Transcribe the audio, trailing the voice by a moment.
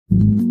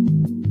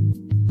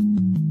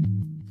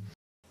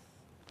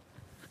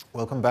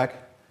Welcome back.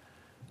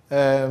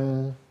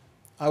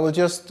 I will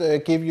just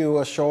give you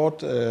a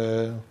short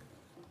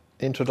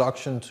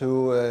introduction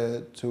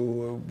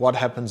to what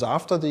happens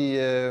after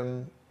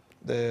the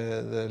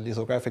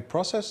lithographic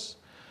process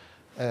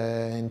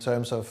in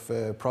terms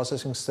of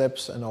processing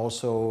steps and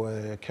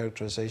also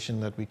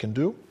characterization that we can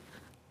do.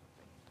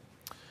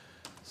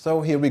 So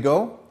here we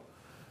go.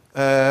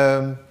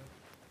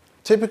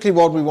 Typically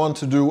what we want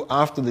to do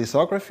after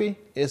lithography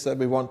is that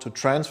we want to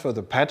transfer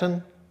the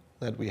pattern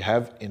that we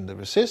have in the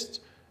resist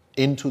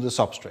into the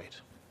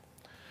substrate.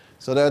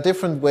 So there are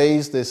different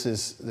ways this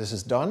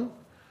is done.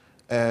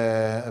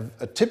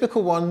 A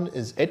typical one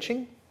is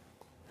etching.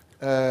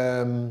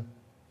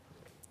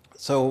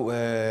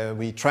 So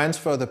we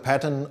transfer the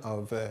pattern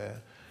of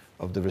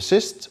the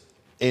resist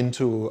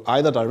into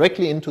either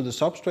directly into the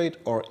substrate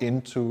or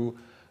into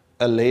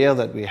a layer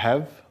that we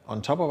have on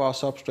top of our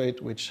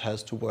substrate, which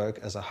has to work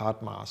as a hard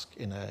mask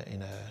in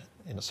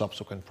a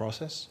subsequent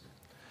process.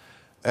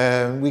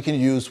 We can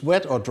use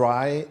wet or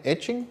dry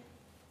etching.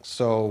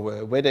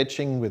 So wet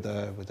etching with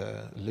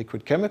a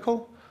liquid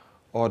chemical,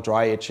 or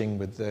dry etching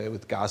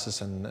with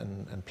gases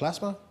and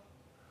plasma.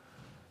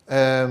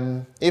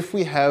 If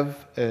we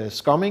have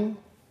scumming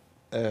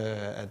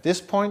at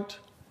this point,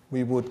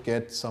 we would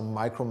get some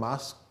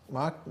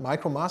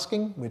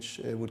micromasking, which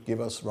would give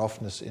us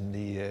roughness in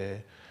the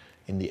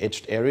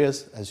etched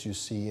areas, as you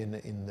see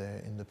in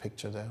the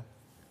picture there.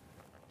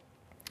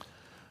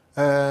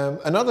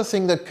 Another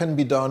thing that can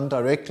be done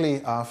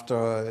directly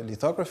after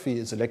lithography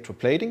is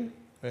electroplating,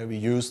 where we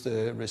use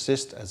the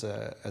resist as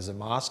a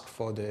mask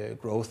for the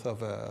growth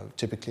of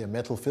typically a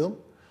metal film.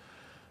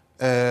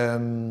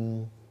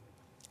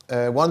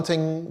 One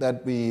thing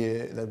that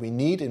we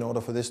need in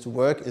order for this to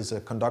work is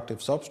a conductive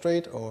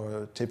substrate,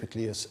 or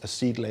typically a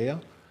seed layer.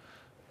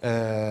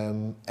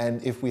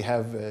 And if we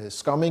have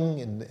scumming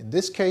in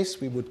this case,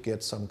 we would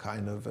get some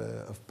kind of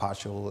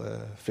partial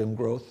film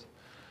growth.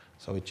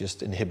 So it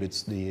just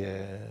inhibits the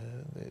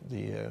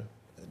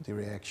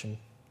reaction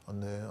on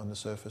the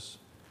surface.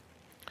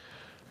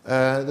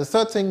 The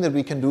third thing that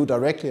we can do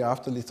directly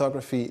after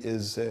lithography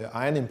is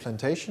ion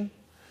implantation.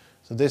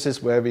 So this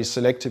is where we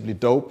selectively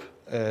dope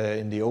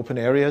in the open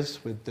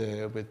areas with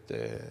the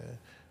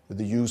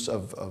use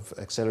of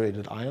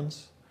accelerated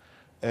ions.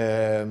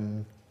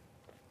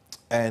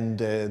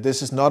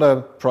 This is not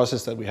a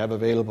process that we have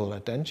available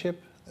at DenChip,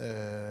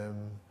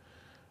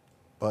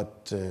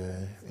 but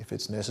if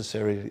it's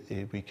necessary,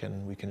 we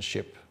can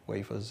ship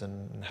wafers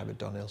and have it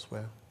done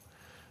elsewhere.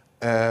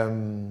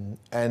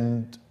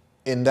 And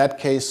in that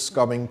case,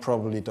 scumming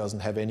probably doesn't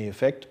have any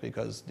effect,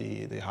 because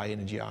the high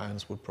energy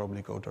ions would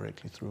probably go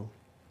directly through.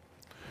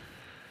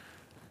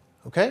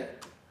 Okay.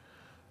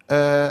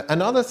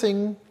 Another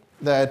thing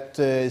that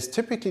is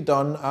typically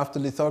done after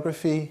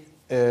lithography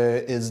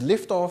is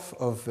liftoff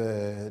of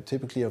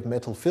typically of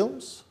metal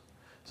films.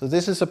 So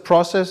this is a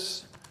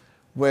process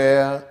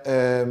where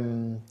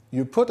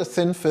you put a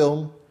thin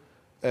film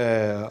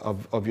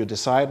of your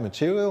desired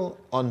material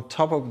on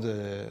top of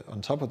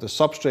the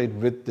substrate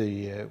with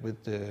the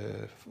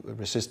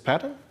resist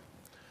pattern,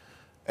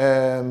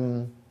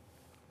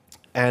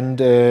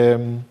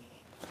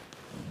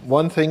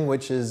 one thing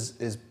which is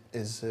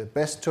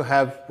best to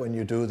have when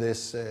you do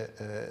this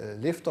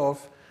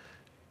liftoff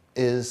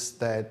is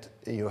that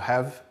you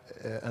have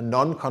a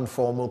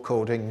non-conformal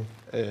coating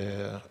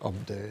of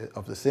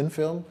the thin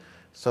film,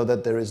 so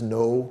that there is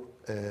no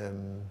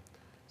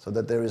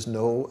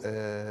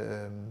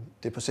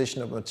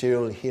deposition of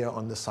material here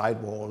on the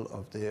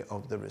sidewall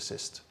of the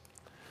resist.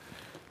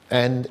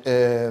 And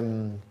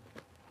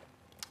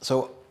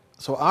so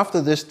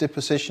after this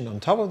deposition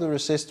on top of the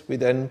resist, we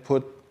then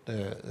put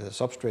the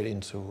substrate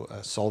into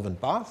a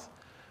solvent bath,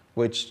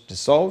 which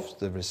dissolves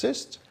the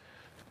resist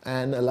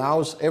and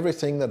allows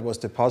everything that was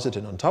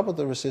deposited on top of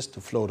the resist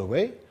to float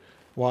away,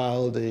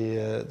 while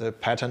the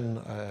pattern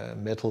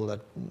metal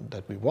that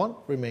we want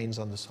remains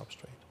on the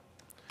substrate.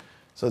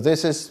 So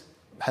this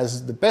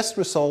has the best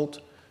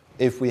result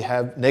if we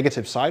have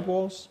negative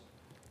sidewalls.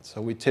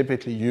 So we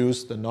typically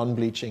use the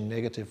non-bleaching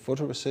negative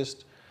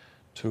photoresist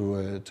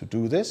to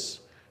do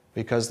this,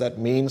 because that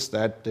means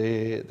that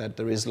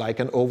there is like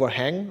an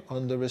overhang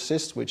on the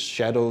resist which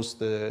shadows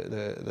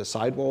the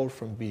sidewall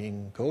from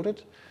being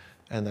coated,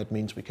 and that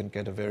means we can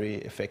get a very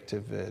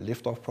effective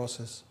lift-off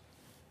process.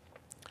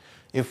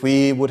 If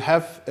we would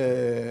have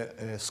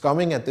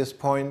scumming at this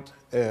point,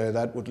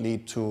 that would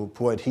lead to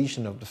poor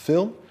adhesion of the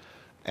film,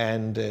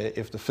 and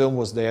if the film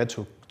was there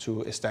to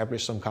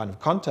establish some kind of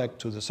contact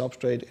to the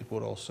substrate, it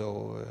would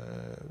also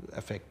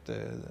affect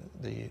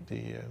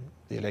the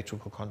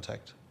electrical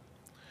contact.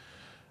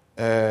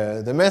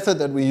 The method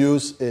that we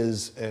use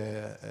is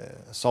a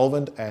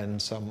solvent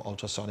and some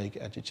ultrasonic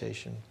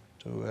agitation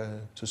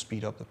to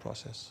speed up the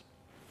process.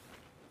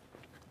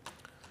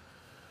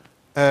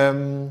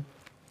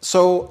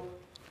 So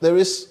there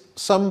is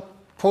some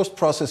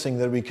post-processing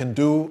that we can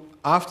do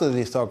after the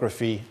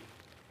lithography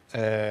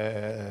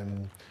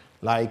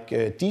like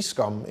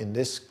de-scum in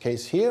this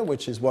case here,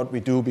 which is what we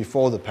do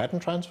before the pattern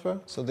transfer.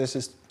 So this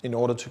is in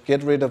order to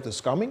get rid of the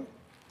scumming.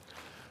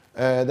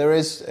 There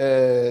is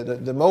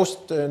the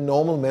most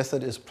normal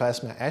method is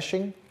plasma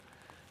ashing.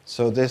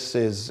 So this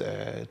is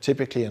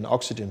typically an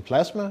oxygen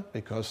plasma,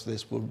 because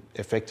this will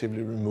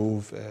effectively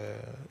remove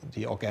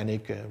the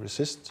organic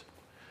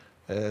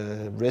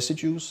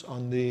residues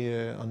on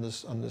the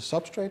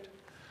substrate.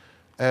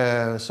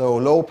 So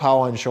low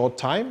power and short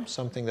time,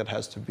 something that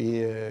has to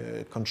be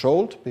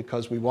controlled,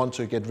 because we want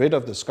to get rid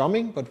of the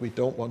scumming, but we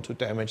don't want to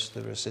damage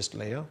the resist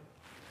layer.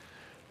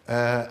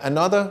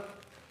 Another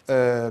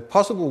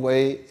possible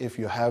way, if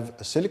you have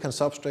a silicon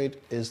substrate,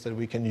 is that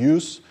we can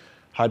use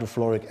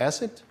hydrofluoric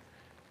acid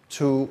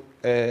to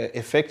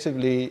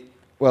effectively,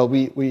 well,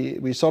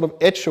 we sort of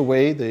etch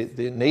away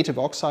the native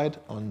oxide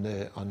on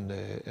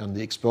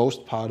the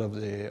exposed part of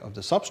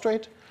the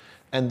substrate,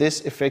 and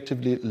this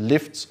effectively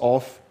lifts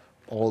off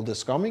all the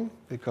scumming,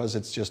 because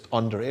it's just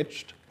under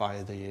etched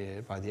by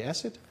the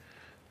acid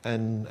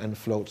and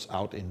floats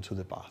out into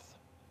the bath.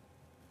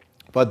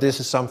 But this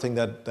is something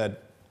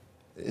that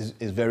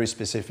is very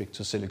specific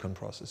to silicon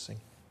processing.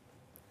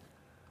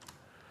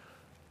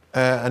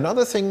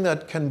 Another thing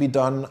that can be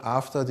done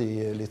after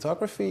the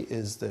lithography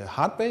is the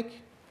hard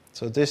bake.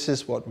 So this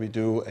is what we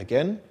do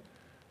again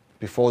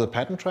before the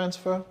pattern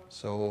transfer,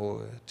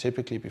 so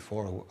typically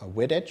before a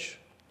wet etch,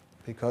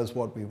 because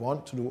what we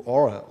want to do,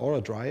 or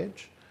a dry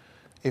etch,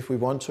 if we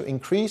want to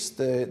increase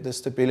the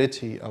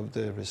stability of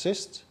the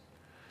resist,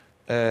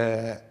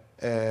 and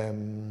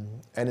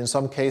in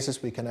some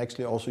cases we can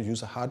actually also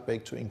use a hard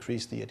bake to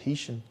increase the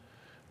adhesion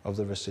of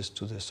the resist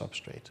to the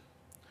substrate.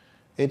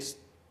 It's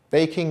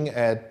baking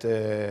at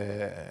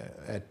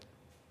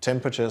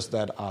temperatures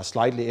that are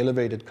slightly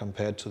elevated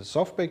compared to the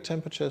soft bake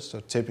temperatures, so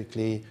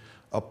typically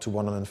up to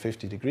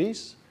 150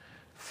 degrees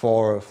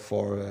for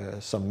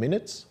some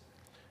minutes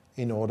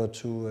in order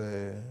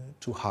to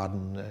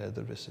harden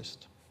the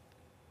resist.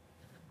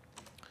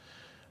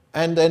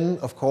 And then,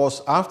 of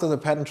course, after the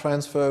pattern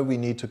transfer, we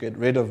need to get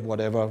rid of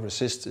whatever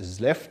resist is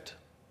left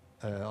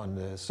on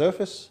the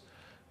surface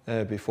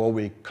before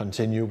we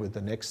continue with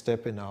the next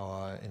step in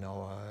our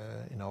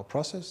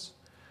process.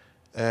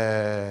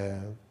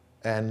 There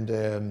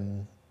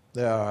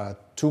are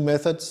two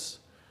methods: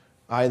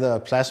 either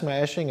plasma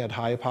ashing at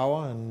high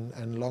power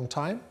and long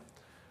time,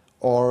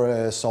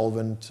 or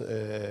solvent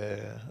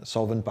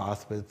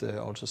bath with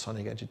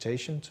ultrasonic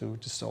agitation to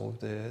dissolve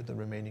the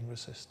remaining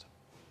resist.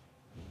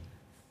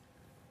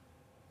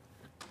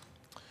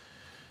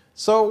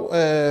 So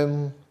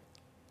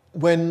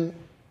when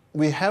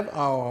we have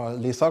our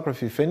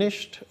lithography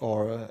finished,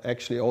 or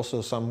actually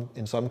also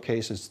in some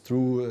cases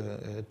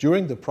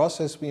during the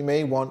process, we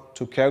may want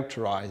to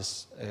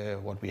characterize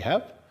what we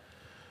have.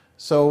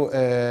 So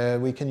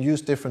we can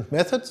use different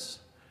methods.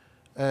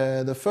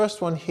 The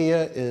first one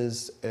here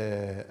is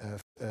an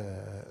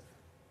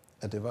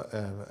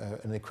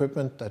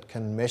equipment that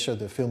can measure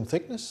the film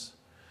thickness.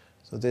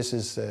 So this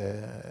is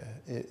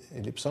an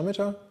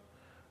ellipsometer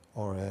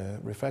or a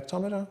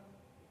refractometer,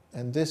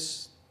 and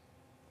this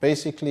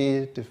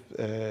basically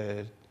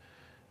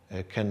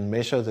can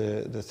measure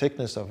the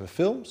thickness of a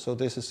film. So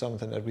this is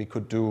something that we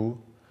could do,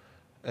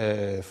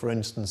 for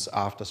instance,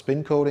 after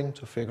spin coating,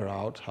 to figure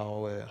out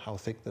how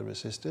thick the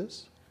resist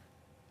is.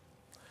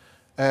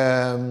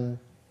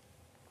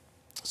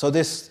 So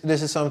this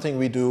is something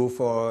we do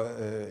for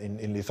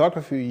in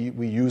lithography.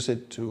 We use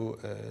it to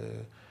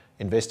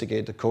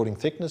investigate the coating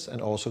thickness and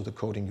also the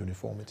coating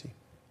uniformity.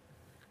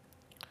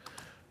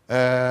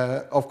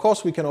 Of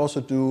course, we can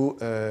also do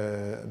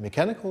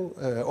mechanical,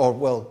 or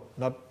well,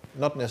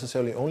 not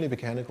necessarily only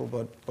mechanical,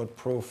 but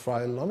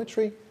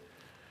profilometry,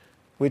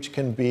 which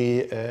can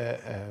be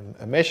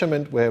a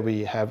measurement where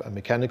we have a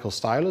mechanical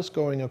stylus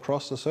going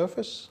across the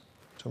surface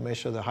to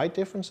measure the height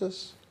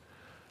differences.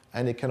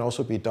 And it can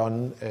also be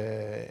done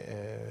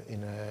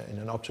in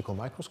an optical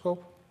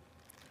microscope.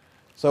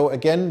 So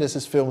again, this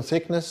is film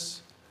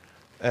thickness.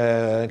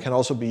 It can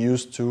also be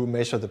used to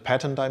measure the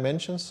pattern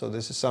dimensions. So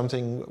this is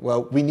something,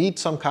 well, we need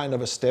some kind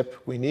of a step.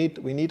 We need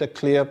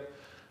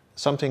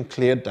something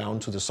cleared down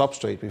to the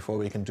substrate before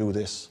we can do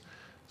this.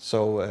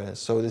 So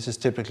this is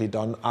typically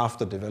done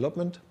after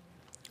development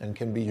and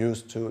can be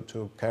used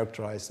to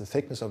characterize the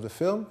thickness of the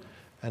film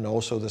and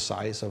also the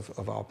size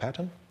of our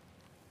pattern.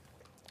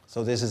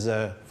 So this is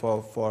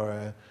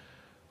for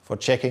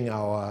checking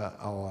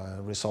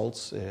our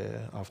results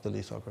after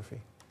lithography.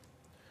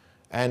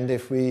 And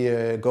if we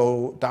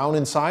go down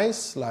in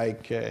size,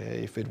 like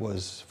if it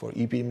was for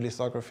e-beam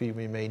lithography,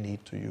 we may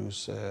need to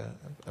use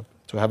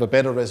to have a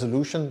better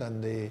resolution than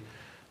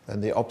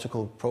the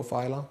optical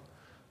profiler,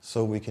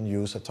 so we can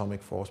use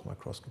atomic force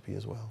microscopy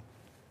as well.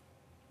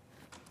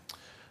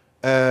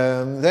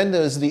 Then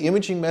there's the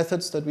imaging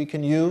methods that we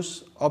can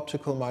use.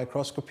 Optical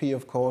microscopy,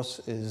 of course,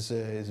 is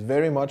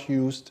very much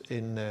used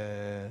in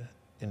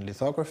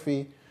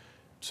lithography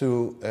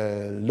to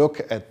look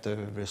at the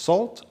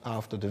result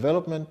after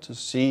development to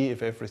see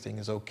if everything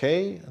is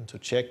okay and to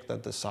check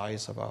that the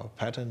size of our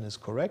pattern is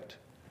correct.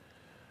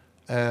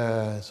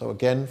 So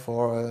again,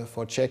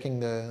 for checking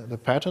the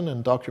pattern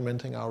and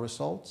documenting our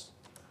results.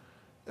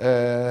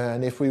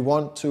 And if we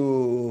want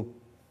to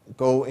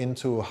go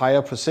into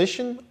higher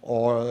precision,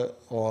 or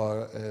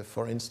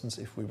for instance,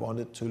 if we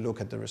wanted to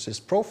look at the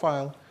resist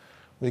profile,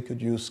 we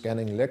could use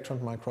scanning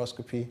electron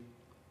microscopy.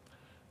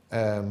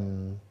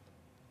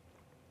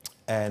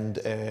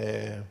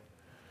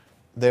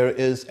 There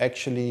is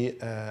actually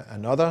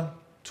another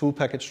tool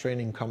package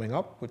training coming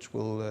up, which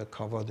will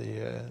cover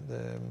the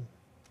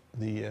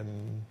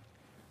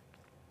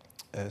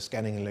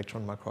scanning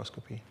electron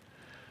microscopy.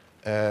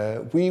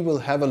 We will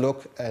have a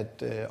look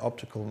at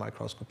optical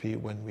microscopy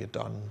when we're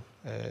done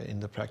in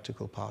the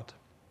practical part.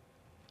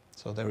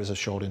 So there is a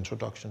short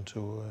introduction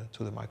to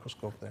the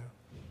microscope there.